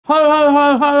Ho, ho,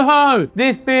 ho, ho, ho.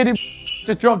 This bearded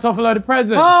just dropped off a load of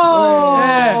presents. Oh!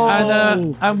 Yeah,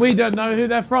 and we don't know who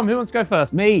they're from. Who wants to go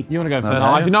first? Me. You want to go first?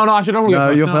 No, actually, no, I don't want to go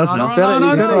first. You're first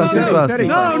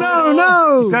now.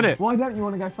 No. You said it. Why don't you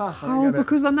want to go first? Oh,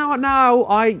 because now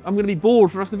I'm going to be bored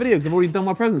for the rest of the video because I've already done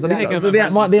my presents.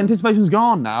 The anticipation's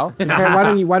gone now.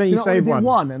 Okay, why don't you save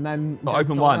one and then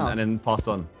open one and then pass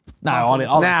on. No, I'll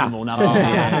open them all now.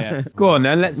 Yeah. Go on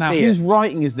then, let's Now, see whose it.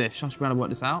 writing is this? Should I work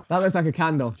this out? That looks like a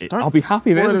candle. I'll be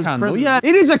happy if it is a candle. present. Yeah,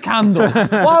 it is a candle.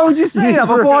 Why would you say that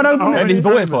before I open Maybe he it?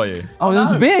 bought it for you. Oh,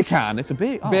 there's a beer can. It's a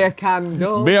beer. Oh. Beer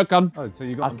candle. Beer can. Oh, so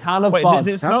you got A can of Wait, bud.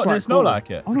 did it smell like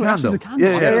it? Oh, no, actually, it's a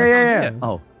candle. Yeah.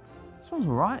 Oh. Smells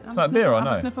alright. It's like beer or Have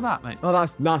no? a sniff of that, mate. Oh,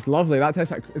 that's lovely. That tastes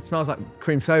like, it smells like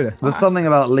cream soda. There's something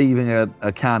about leaving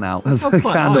a can out. There's a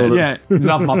candle. Yeah,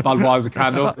 love my Budweiser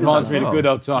candle. Reminds me of a good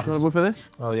old Do you want time. to wood for this?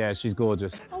 Oh yeah, she's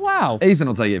gorgeous. Oh, wow. Ethan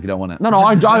will take it if you don't want it. No,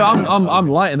 I'm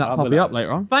lighting that puppy up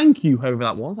later on. Thank you, whoever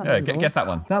that was. Yeah, guess that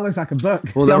one. That looks like a book.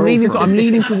 Well, See, they're all I'm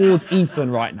leaning towards Ethan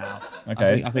right now.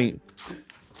 Okay. I think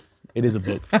it is a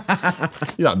book.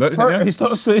 You like books, don't you? He's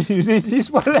not sweet. He's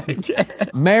smiling.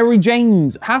 Mary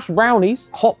Jane's hash brownies,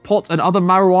 hot pots, and other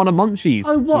marijuana munchies.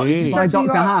 Oh, what? Jeez. By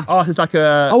Dr. Hash. Oh, it's like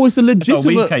a... Oh, it's a weed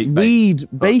legitimate cake weed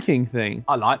baking thing.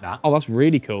 I like that. Oh, that's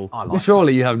really cool. I like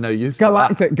Surely you have no use for that.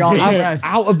 Galactic garlic.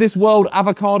 Out of this world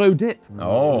avocado dip.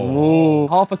 Oh. Oh,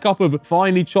 half a cup of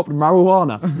finely chopped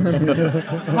marijuana.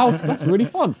 That's really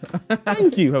fun.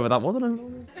 Thank you, whoever that was. I don't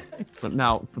know. But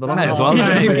now for the May as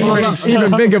last well.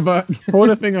 Even bigger book. Pour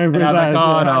the thing over his eyes.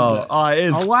 Avocado. Oh, it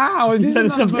is. Oh wow, is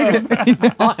this another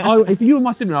book? if you were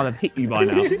my sibling, I'd have hit you by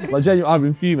now. Like, genuinely, I've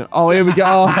been fuming. Oh, here we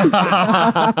go.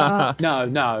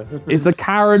 No. It's a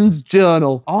Karen's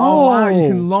journal. Oh, wow, you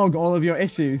can log all of your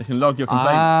issues. You can log your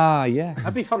complaints. Ah, yeah.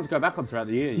 That'd be fun to go back on throughout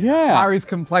the year. Yeah. Harry's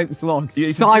complaints log. You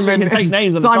can Simon take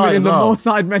names on the Simon side in as the well.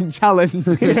 MoreSidemen challenge.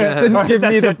 Didn't give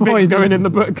me the point. going in the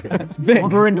book. Vic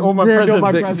ruined all my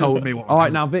presents. Vic told me what. All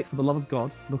right, now, Vic, for the love of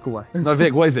God, look away. No,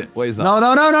 Vic, what is it? What is that? No.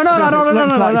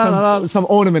 Looks like some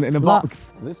ornament in a box.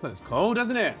 This looks cool,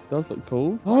 doesn't it? Does look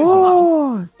cool.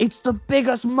 Oh, It's the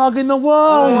biggest mug in the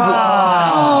world.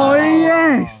 oh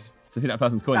yes. So who that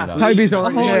person's calling you that? Toby's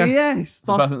already here. yes.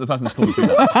 The person's called you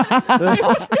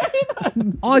that.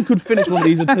 I could finish one of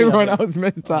these. Everyone else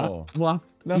missed that. Oh. What?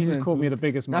 You just Nothing. called me the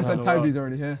biggest man. I said Toby's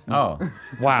already here. Oh.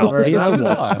 Wow. You know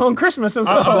what? On Christmas as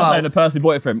I well. was saying the person who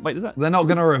bought it for him. Wait, does that? They're not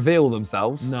going to reveal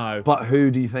themselves. No. But who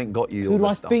do you think got you all Who do I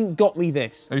this stuff? think got me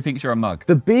this? Who thinks you're a mug?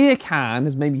 The beer can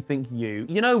has made me think you.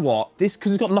 You know what? This,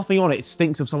 because it's got nothing on it, it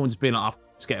stinks of someone just being like,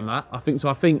 just getting that. I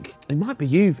think it might be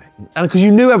you, Vic. And because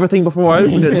you knew everything before I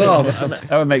opened it as well. That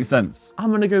would make sense. I'm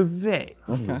going to go Vic.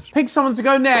 Pick someone to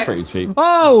go next. Pretty cheap.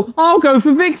 Oh, I'll go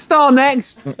for Vic Star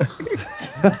next.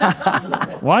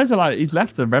 Why is it like he's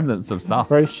left a remnants of stuff?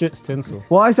 Very shit's tinsel.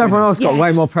 Why has everyone else got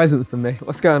way more presents than me?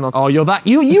 What's going on? Oh, you're that.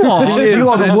 You are. You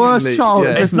are the worst child.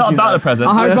 Yeah. It's not about the present.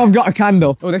 I hope I've got a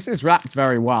candle. Oh, this is wrapped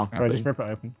very well. Right, just rip it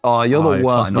open. Oh, you're the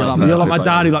worst. You're man. You're like my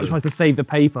dad who like tries to save the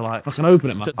paper. Like, I can open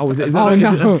it, man. Oh, is it? Oh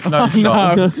no, No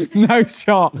shot. no shot. No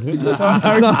shot.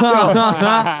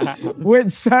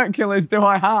 Which circulars do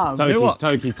I have?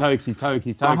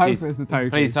 Tokies. I hope it's the Tokies.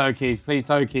 Please,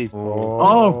 Tokies.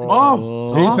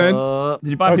 Ethan. Did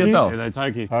you buy it for yourself? No,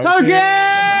 Tokies.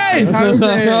 Tokies.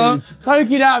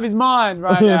 Tokied out of his mind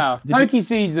right now. Toki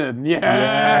season.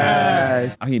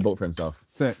 Yeah. I think he bought it for himself.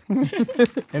 Sick.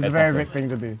 It's a very big thing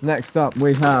to do. Next up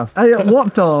we have. Hey,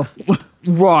 what off?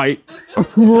 Right.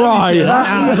 Right. Yeah,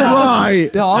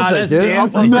 I'll take it. I'll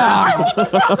take it.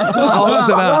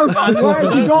 Where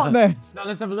have you got this? No,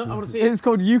 let's have a look. I want to see it. It's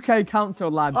called UK Council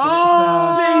Lads.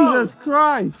 Oh, Jesus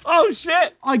Christ. Oh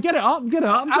shit! I get it up.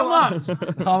 How much?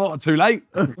 I'm not too late.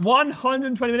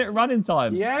 120-minute running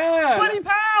time. Yeah. £20.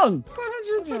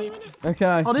 120 minutes.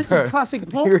 Okay. Oh, this is classic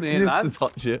pork You beer, used to lads.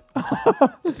 touch it.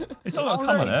 It's not got Oh, a cum look,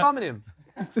 on he's it. bumming him.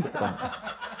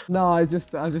 No, I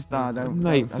just I don't.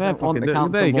 Mate, I fair don't want the fucking-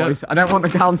 council there you go. voice. I don't want the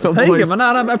council Take voice. it, man. No,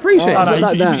 I appreciate Oh, no,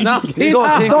 it. you- you- No, you got to keep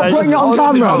stop that. putting it on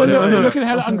camera. You're looking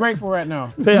hella ungrateful right now.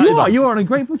 You are an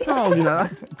ungrateful child, you know.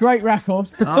 Great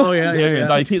record. Oh, yeah.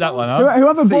 No, you keep that one up.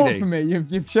 Whoever bought CD. for me,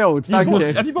 you've chilled. Thank you.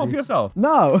 Have you bought it for yourself?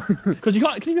 No. Because you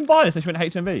can't. Can you even buy this unless you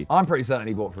went to HMV? I'm pretty certain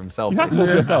he bought for himself. You have to bought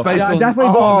it for yourself. Based I on-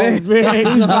 definitely bought this. Vic.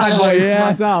 Bad boys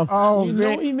myself. Oh, you know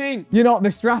what he means. You know what,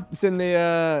 the straps in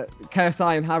the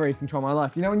KSI and Harry Control My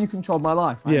Life. You know when you controlled my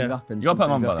life? I ended up in You got to put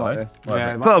them on, by something the way. just Right,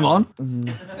 Yeah, Put them on.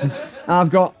 I've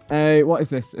got a, what is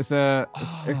this? It's a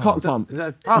cock pump. Is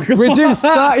that Reduced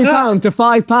 £30 to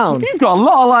 £5. You've got a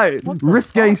lot of, like,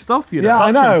 risque stuff, you know. Yeah,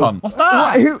 I Suction know. pump. What's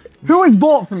that? What, Who has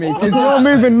bought for me? Because you're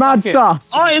moving mad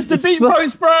sus. Oh, it's the deep throat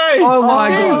spray! Oh my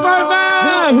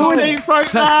god. Who deep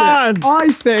throat man? I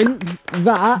think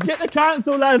that. Get the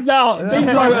cancel lads out. Deep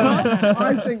throat.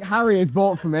 I think Harry has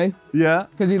bought for me Yeah.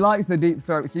 because he likes the deep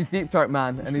throats. He's deep throat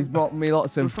man, and he's bought me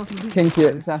lots of kinky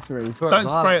accessories. Don't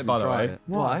spray it, by the way.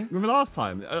 Why? Remember last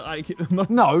time?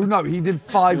 No, he did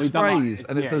 5 We've done sprays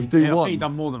and it says I do think 1. you've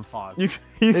done more than 5.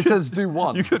 It says do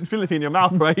 1. You couldn't feel it in your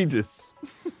mouth for ages.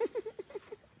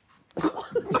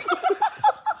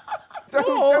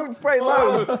 Don't spray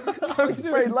loads. Don't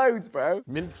spray loads, bro.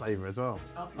 Mint flavour as well.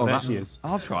 Oh, There she is.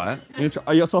 I'll try it. You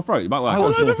got sore throat? You might work. I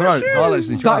got sore throat, so I'll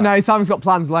actually try it. No, Sam's got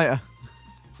plans later.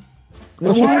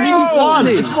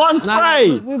 It's one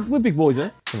spray. We're big boys, eh?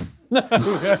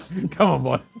 Come on,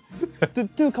 boy. Do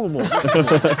a couple more.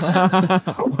 Have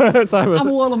a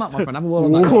whirl on that, my friend. Have a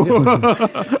whirl on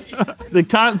that. The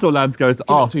cancel lads go to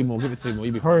Give it 2 more. Give it 2 more.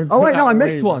 You be Oh wait, no, I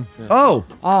missed one. Oh.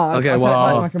 Oh, Okay,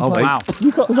 well, I'll wait. Wow.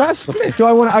 Is that a split? Do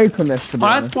I want to open this? To be Oh,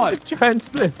 that's honest? quite a giant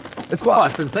split. It's quite a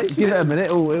sensation. Give it a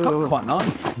minute. Quite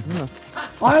nice.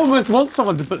 I almost want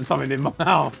someone to put something in my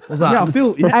mouth. What's that? I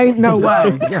feel. Yeah. Ain't no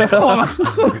way.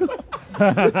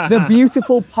 The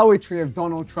beautiful poetry of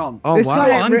Donald Trump. Oh, This wow. guy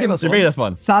Go ain't on, written- give us Read one. this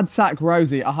one. Sad sack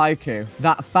Rosie, a haiku.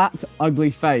 That fat,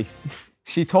 ugly face.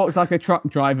 She talks like a truck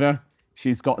driver.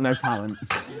 She's got no talent.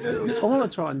 I want to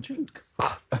try and drink.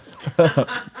 Yeah,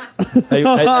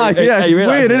 it's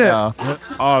weird, isn't it?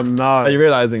 Oh no. Are you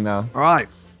realising now? All right.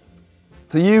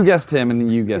 So you guessed him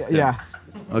and you guessed him. Yes.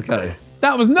 Okay.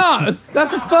 That was nuts. That's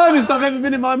the furthest I've ever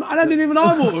been in my. I didn't even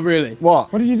eye water really.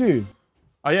 What? What did you do?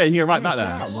 Oh yeah, you can write that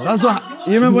there. That's what.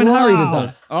 You remember when Harry did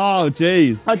that? Oh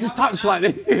jeez. I just touched like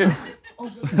this.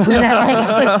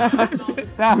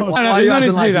 Why are you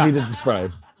acting like you needed the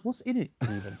spray? What's in it?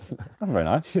 That's very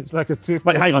nice. It's like a tooth.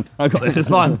 Wait, hang on. I've got this. It's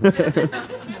fine.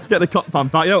 Get the cock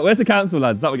pump out. Yo, where's the cancel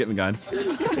lads? That will get me going.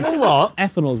 You know what?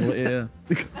 Ethanol's what it is.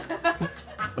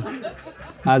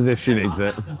 As if she needs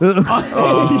it.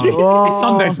 It's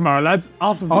Sunday tomorrow, lads.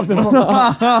 After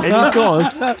Any scores?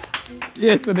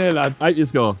 yes, and here, lads. 8 you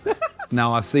score.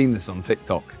 Now I've seen this on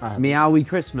TikTok. Meowie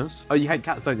Christmas. Oh, you hate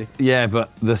cats, don't you? Yeah, but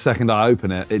the second I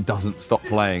open it, it doesn't stop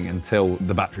playing until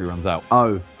the battery runs out.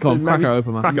 Oh, Come on, crack it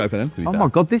open, man. Crack it open then. to be oh fair. my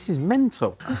God, this is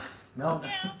mental.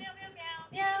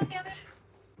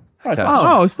 Okay.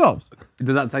 Oh, it stops.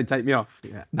 Did that say take me off?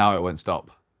 Yeah. Now it won't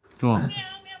stop. Come on.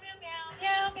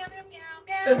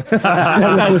 That's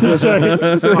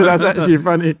actually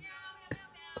funny.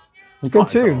 Good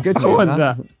tune. Good tune.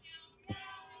 man.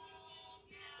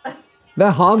 They're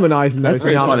harmonising those.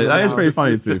 Pretty funny. meows. That is pretty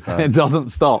funny to be fair. It doesn't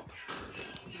stop.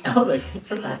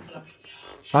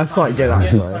 That's quite good,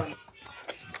 actually.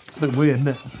 It's a bit weird, isn't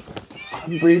it?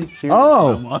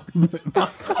 Oh!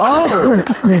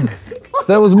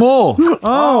 There was more.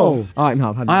 Oh! All right, no,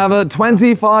 I've had I have a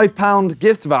 £25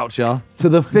 gift voucher to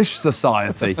the Fish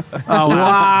Society. Oh,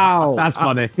 wow. That's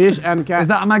funny. Fish and cats. Is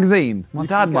that a magazine? My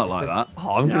dad might like that.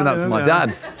 Oh, I'm giving that to my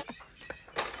dad.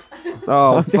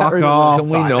 Oh, fuck off. Can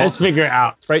we Right, not? let's figure it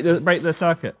out. Break the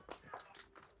circuit.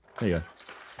 There you go.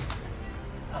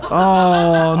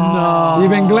 Oh, no. You've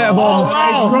been glitter bombed.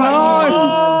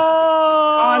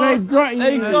 They got you.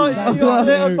 They got you got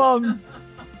little bombed.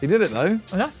 He did it though.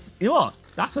 That's, you know what?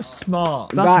 That's a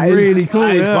smart. That is Really cool.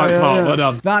 That is yeah, quite yeah, smart. yeah. Well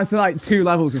done. That's like 2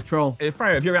 levels of troll.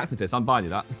 Freya, if you reacted to this, I'm buying you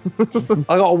that.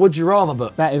 I got a would you rather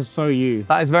book. That is so you.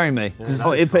 That is very me.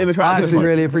 Oh, if we try I actually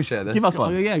really appreciate this. Give us Oh,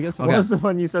 one. yeah, guess what? What was the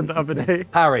one you said the other day?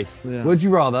 Harry, would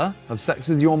you rather have sex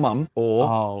with your mum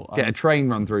or get a train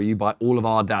run through you by all of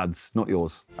our dads, not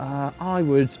yours? I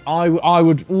would.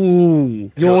 Ooh,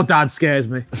 your dad scares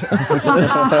me.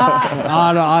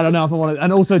 I don't know if I want to.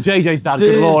 And also JJ's dad.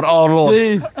 Good lord, oh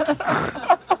lord.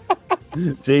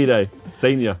 G-Day,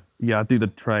 senior. Yeah, I do the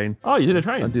train. Oh, you did a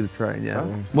train? I do the train. Yeah.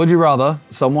 Would you rather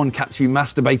someone catch you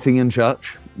masturbating in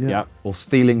church Yeah. or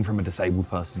stealing from a disabled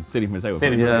person? Stealing from a disabled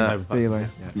Stealing person. from a Yeah,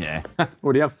 disabled person. Yeah.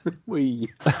 What do you have? We.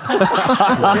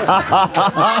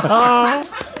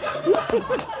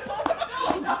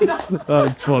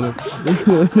 That's funny.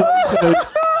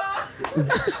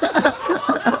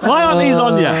 Why aren't these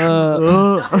on yet?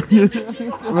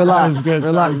 Relax,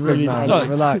 relax, big man.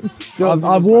 Relax.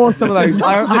 I wore some of those.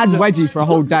 I had wedgie for a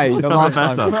whole day. The last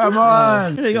time. Come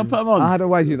on. Yeah, you gotta put them I on. had a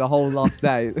wedgie the whole last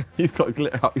day. You've got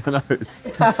glitter up your nose.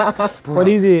 What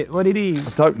is it? What it is?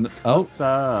 Don't. Oh,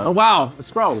 Oh wow, a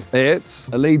scroll. it's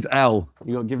a lead L.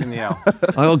 You got given the L. I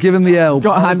got given the L.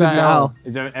 Got handed the L.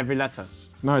 Is there every letter?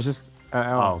 No, it's just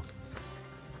L. Oh.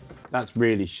 That's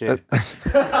really shit.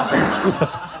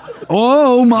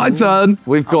 Oh, my turn.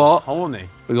 We've got Horny.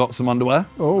 some underwear.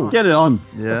 Get it on.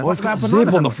 Yeah. Oh, it's got a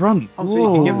zip on the front. Oh, so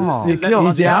you can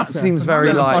give That seems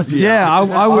very like. Yeah,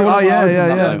 I would. Oh,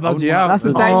 yeah. Budgie out. That's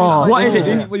the thing. What is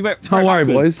it? Don't worry,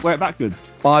 boys. Wear it backwards.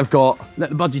 I've got Let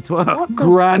the budgie twerk.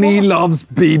 Granny Loves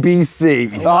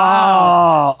BBC.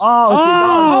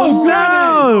 Oh,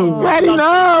 no! Granny,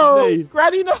 no!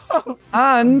 Granny, no!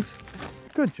 And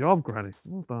Good job, Granny.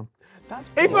 Well done.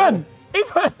 Ethan!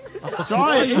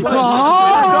 Try it. For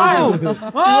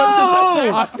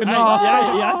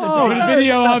the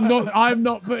video, I'm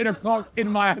not putting a cock in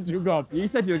my actual gob. You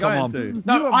said you were going to.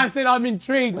 No, I said I'm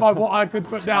intrigued by what I could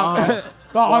put down there.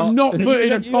 But I'm not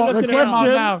putting a cock in my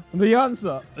mouth. The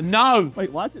answer. No.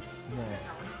 Wait, why is it?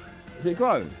 Is it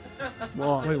grown?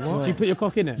 What? Wait, what? Do you put your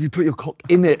cock in it? you put your cock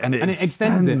in it and it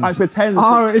extends it. I pretend.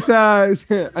 Oh, it's So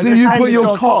you put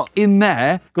your cock in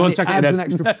there. Go on, and chuck it adds in. an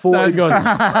extra 4 No, inches. go on.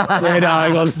 Yeah,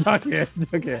 no, go on, chuck it.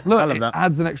 Look, it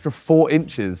adds an extra 4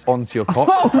 inches onto your cock.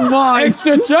 Oh my!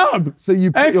 Extra job. So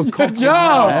you put your Extra cock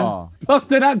job.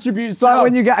 Plus an attribute. It's like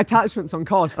when you get attachments on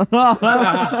COD. I've got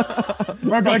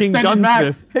extended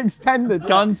mag. Extended.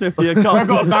 Gunsmith for your I've cock.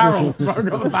 got a barrel. I've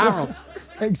got a barrel.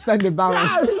 Extended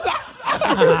barrel.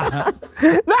 I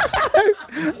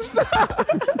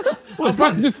was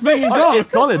about to just fling it off. It's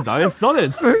solid though. It's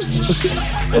solid.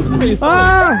 It's pretty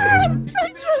solid.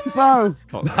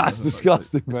 That's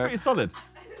disgusting, Pretty man. solid.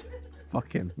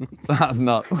 Fucking. That's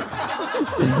nuts.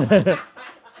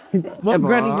 What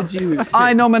granny would you?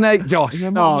 I nominate Josh.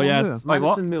 Oh yes. Wait,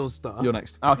 what? Madison Mills star. You're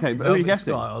next. Okay, but who are you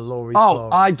guessing? Oh,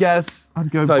 I guess.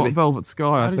 I'd go Toby. Velvet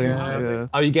Sky. I think. Yeah.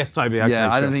 Oh, you guessed Toby. Okay, Yeah,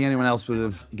 I sure. don't think anyone else would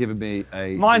have given me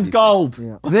a. Mine's gold.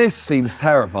 This seems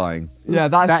terrifying. Yeah,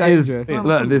 that's dangerous.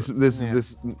 Look,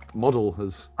 this model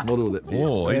has modelled it for you.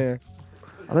 Oh, Yeah.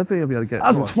 I don't think he'll be able to get.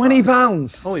 That's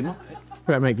 £20. Oh, he might.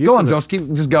 Better make use Go of on, it. Josh.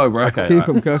 Just go, bro. Okay. Keep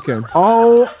them cooking.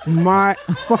 Oh my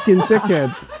fucking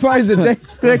dickhead. Prize the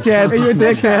dickhead. Are you a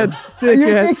dickhead? Are you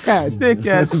a dickhead?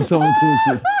 Dickhead. Someone calls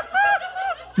me.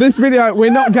 This video, we're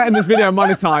not getting this video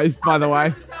monetized, by the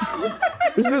way.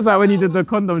 This looks like when you did the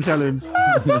condom challenge.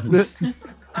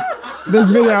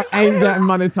 This video ain't getting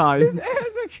monetized.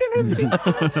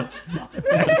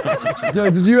 Joe,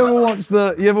 did you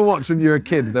ever watch when you were a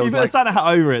kid? There You was put a like, Santa hat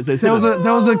over it. So there was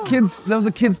a kids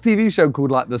TV show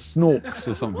called like the Snorks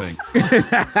or something.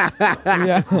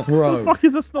 Yeah. Bro. fuck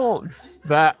is the Snorks?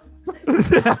 That.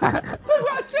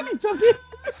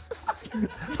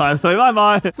 Time to say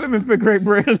bye-bye. Swimming for Great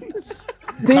Britain.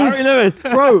 Harry Lewis.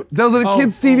 Bro, there was a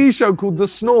kids TV show called the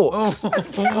Snorks.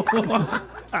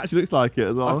 Actually looks like it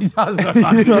as well. He does look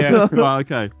like it, yeah. Well,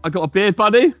 okay. I got a beard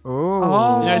buddy.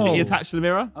 Oh. Yeah, you attach to the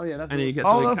mirror. Oh, yeah, that's And you get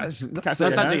Oh, something that's catch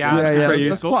actually it, actually- It's yeah, pretty yeah.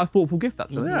 useful. quite a thoughtful gift,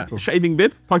 actually. Yeah. Shaving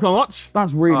bib. Pokemon watch.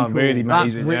 That's really Oh, cool. really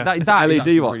amazing. re- Yeah. that is That LED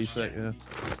actually watch. really sick, yeah.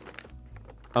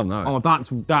 Oh no. Oh, that's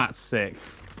sick.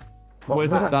 What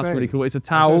is it? That's really cool. It's a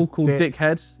towel says called dick.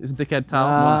 Dickhead. It's a dickhead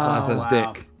towel. One side says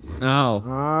dick. Oh.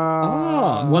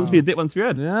 Ah, One's for your dick, one's for your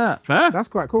head. Yeah. Fair. that's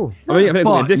quite cool. I mean, yeah,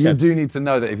 But dick you head. do need to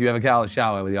know that if you ever get out of the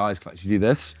shower with your eyes closed, you do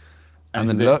this, and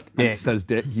then look, and it says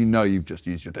dick, you know you've just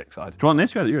used your dick side. Do you want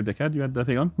this? You're a dickhead. You had the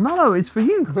thing on. No, it's for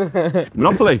you.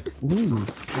 Monopoly.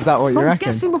 Is that what you reckon?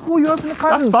 Guessing before you open the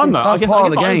present. That's fun though. That's part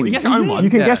of the game. You get your own one. You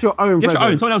can Yeah. guess your own Get your own.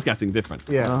 present. Someone else guessing different.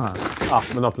 Yeah.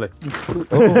 Monopoly.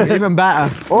 Even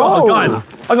better. Oh, guys,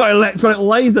 I got electronic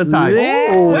laser tag.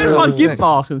 Yeah. There's my gift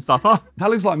mask and stuff. Huh? That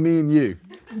looks like me and you.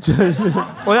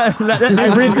 Well,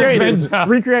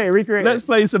 Recreate. let's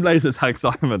play some laser tag,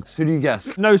 Simon. Who do you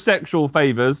guess? No sexual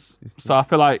favours, so I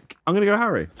feel like I'm gonna go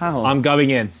Harry. I'm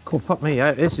going in. Cool, fuck me.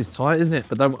 Yeah, this is tight, isn't it?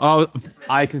 But don't. Oh,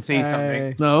 I can see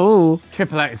something. No.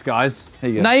 Triple X, guys. Here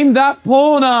you go. Name that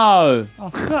porno.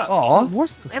 Oh,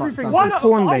 What's everything? Why not? I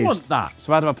want that.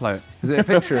 So how do I play it? is it a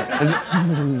picture?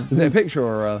 Is it a picture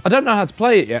or a... I don't know how to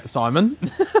play it yet, Simon.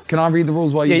 Can I read the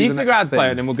rules while you Yeah, do you the figure out how next to play it,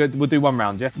 thing? and then we'll do one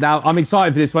round, yeah? Now, I'm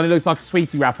excited for this one. It looks like a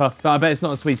sweetie wrapper, but I bet it's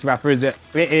not a sweetie wrapper, is it?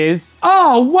 It is.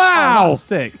 Oh, wow!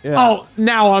 Sick. Oh,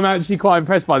 now I'm actually quite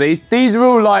impressed by these. These are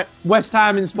all like West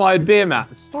Ham inspired beer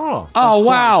mats. Oh, Oh,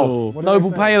 wow. cool.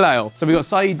 Noble Pale Ale. So we got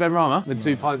Saeed Ben Rama with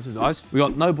 2 pints of his eyes. We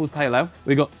got Noble's Pale Ale.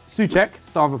 We got Suchek,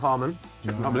 Star of Harmon.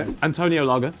 Antonio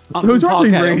Lager. Who's actually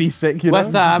Park Ale, really sick, you know?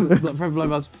 West Ham. Yeah,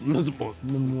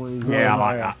 I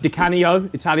like that. Di Canio,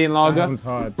 Italian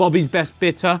Lager. Bobby's Best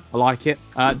Bitter. I like it.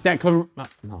 Declan...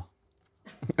 No.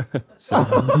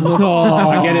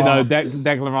 I get it though.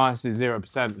 Declan Rice is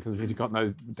 0% because we've got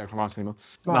no Declan Rice anymore.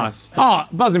 Nice. Oh,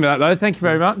 buzzing with that though. Thank you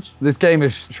very much. This game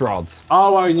is Shrods.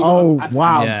 Oh, well, you got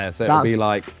wow. Yeah, so it'll be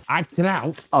like... Acting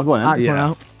out. Oh, go on. Act Then. one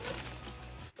out.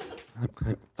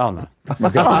 Oh no.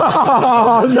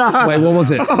 Wait, what was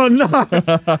it?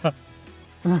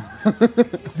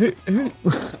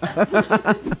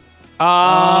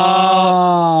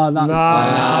 Oh,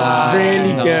 that's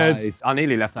Really good. Nice. I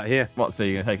nearly left that here. What, so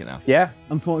you're going to take it now? Yeah.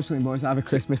 Unfortunately, boys, I have a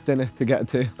Christmas dinner to get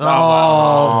to.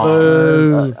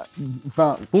 Oh,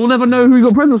 But we'll never know who you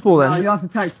got presents for then. you have to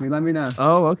text me, let me know.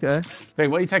 Oh, okay. Vic,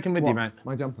 what are you taking with you, mate?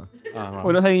 My jumper.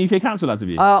 We're not taking UK council lads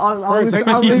with you.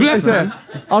 I'll You've left it.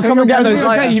 I'll come and get those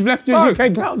later. You've left your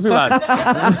UK council lads.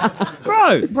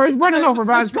 Bro, Bro's running off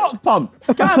about his cock pump.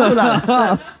 Council lads.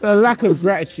 the lack of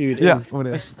gratitude is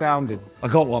astounding. I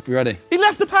got one. You ready? He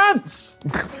left the pants.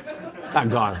 That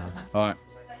guy, man. All right.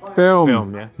 Film.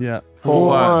 Film, yeah. Yeah. Four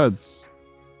words.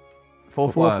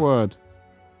 Fourth Fourth word.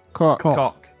 Cock.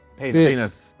 Cock.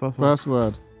 Penis. First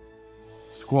word.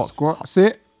 Squat. Squat.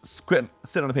 Sit.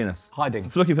 Sit on the penis.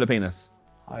 Hiding. Looking for the penis.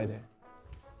 Hiding.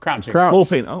 Crouching. Crouch. Small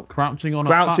penis. Oh. Crouching on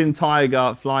Crouching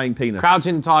tiger, flying penis.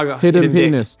 Crouching tiger. Hidden dick.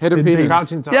 penis. Hidden penis.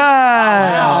 Crouching tiger.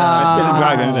 Yeah. It's hidden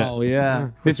dragon, isn't it? Oh yeah.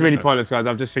 This is really pointless, guys.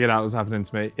 I've just figured out what's happening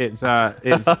to me. It's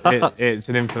it's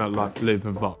an infinite loop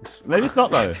of box. Maybe it's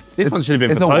not though. This one should have been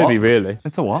it's for a Toby, what? really.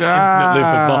 It's a what? Infinite loop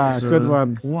of box. Good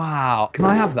one. Wow. Can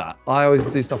I have that? I always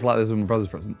do stuff like this with my brother's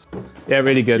presents. Yeah,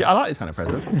 really good. Yeah, I like this kind of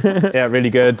present. Yeah,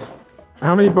 really good.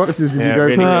 How many boxes did you Yeah, go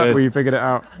really through good. before you figured it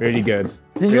out? Really good.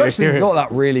 You actually got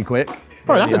that really quick.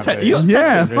 Bro, that's a you got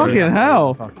Yeah, Really fucking happy.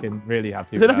 hell. Fucking really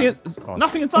happy. Is there with nothing, that.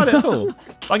 nothing inside it at all?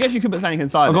 I guess you could put something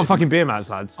inside I've it. got fucking beer mats,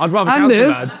 lads. I'd rather And council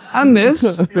this. lads. And this.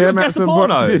 Beer guess mats the and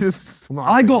porno. boxes.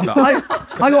 I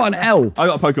got an L. I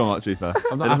got a Pokemon actually first.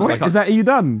 Wait, is that you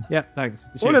done? Yeah, thanks.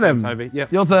 All of them? Toby. Yeah.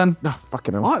 Your turn. Oh,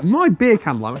 fucking hell. My beer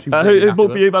candle, I'm actually Who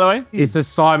bought for you, by the way? It's a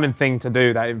Simon thing to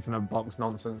do, that infinite box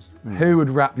nonsense. Who would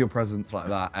wrap your presents like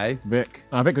that, eh? Vic.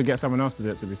 I think we'd get someone else to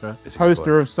do it, to be fair.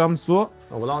 Poster of some sort.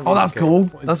 Oh, that's cool.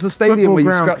 That's the stadium Football where you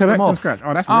grounds, scratch them collect and off. scratch.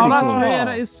 Oh, that's really cool. yeah,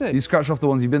 that is sick. You scratch off the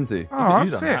ones you've been to. Oh, You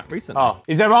that's done sick. that recently. Oh,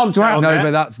 is there armchair on No, there?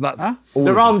 but that's all Is of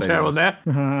there the armchair on stadiums.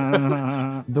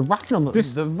 there? The wrapping on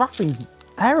the wrapping's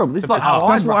terrible. This is like bit how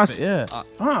hard. I That's what I wrap s- it, yeah.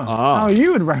 Oh,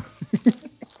 you would wrap.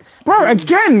 Bro,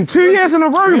 again, 2 years in a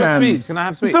row, man. Sweets, can I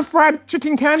have It's sweets? the fried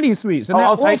chicken candy sweets. And Oh, they're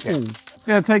I'll take awful. it.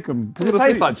 Yeah, take them. Does it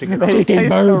taste like chicken? They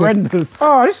taste horrendous.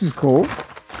 Oh, this is cool.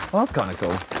 Oh, that's kind of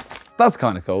cool. That's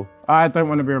kind of cool. I don't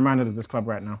want to be reminded of this club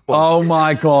right now. Oh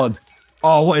my god.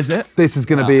 Oh, what is it? This is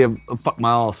going to be a fuck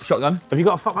my ass. Shotgun? Have you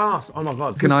got a fuck my ass? Oh my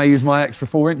god. Can I use my extra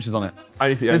 4 inches on it?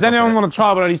 Only for you. Does anyone want to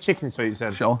try one of these chicken sweets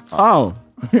then? Sure. Oh,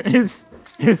 it's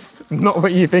not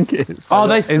what you think it is. Oh,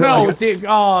 they it smell. like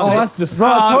That's just. Bro,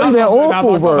 I told you they're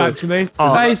awful, bro. Actually,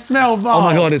 they smell. Oh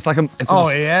my god, it's like a. It's Oh,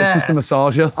 a, yeah. It's just a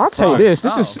massager. I'll take this.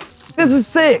 This is. This is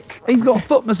sick. He's got a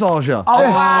foot massager. Oh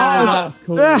wow, that's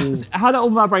cool. How did all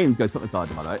my brains go to put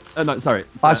aside, by the way? No, sorry.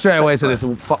 I straight away said this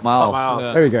will fuck my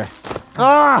ass. There we go.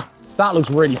 Ah! That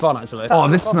looks really fun, actually. Oh,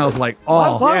 this smells like.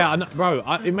 Oh. Yeah, I know, bro.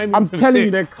 It made me. I'm feel telling sick.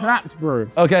 you, they're clapped, bro.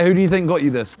 Okay, who do you think got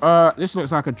you this? This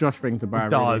looks like a Josh thing to buy. Really.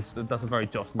 Does. That's a very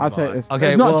Josh. I'll take this. Okay,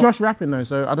 it's not well- Josh rapping though,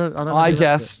 so I don't. I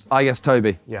guessed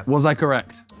Toby. Yeah. Was I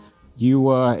correct? You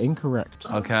were incorrect.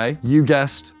 Okay. You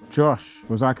guessed. Josh,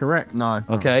 was I correct? No.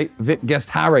 Okay. Vic guessed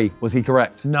Harry. Was he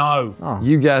correct? No,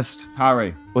 You guessed.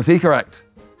 Harry. Was he correct?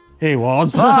 he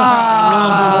was. You didn't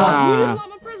like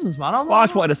my presents, man. Well, I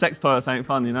just wanted a sex toy or something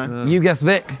fun, you know? You guessed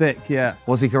Vic. Vic, yeah.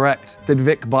 Was he correct? Did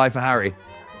Vic buy for Harry?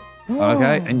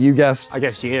 Okay. And you guessed. I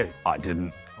guess you. I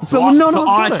didn't. So none of us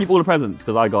I got it. keep all the presents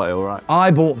because I got it all right.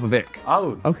 I bought for Vic.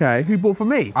 Oh. Okay, who bought for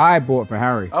me? I bought for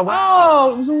Harry. Oh wow.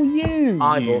 Oh, it was all you.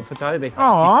 I bought for Toby.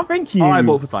 Oh, thank you. I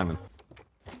bought for Simon.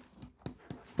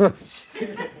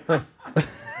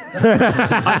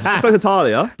 I spoke to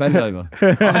Talia. Bend over.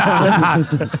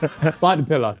 Bite the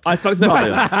pillow. I spoke to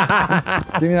Talia.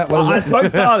 Give me that. I spoke to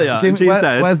Talia. Give And me- she where-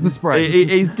 said, where's the spray?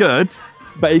 He's good,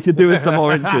 but he could do with some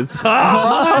more inches. Thanks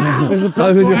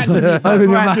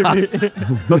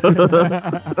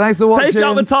for watching. Take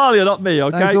out the Talia, not me,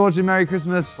 okay? Thanks for watching. Merry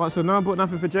Christmas. What, so no one bought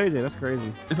nothing for JJ? That's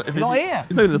crazy. Not here.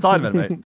 He's doing the Sidemen, mate.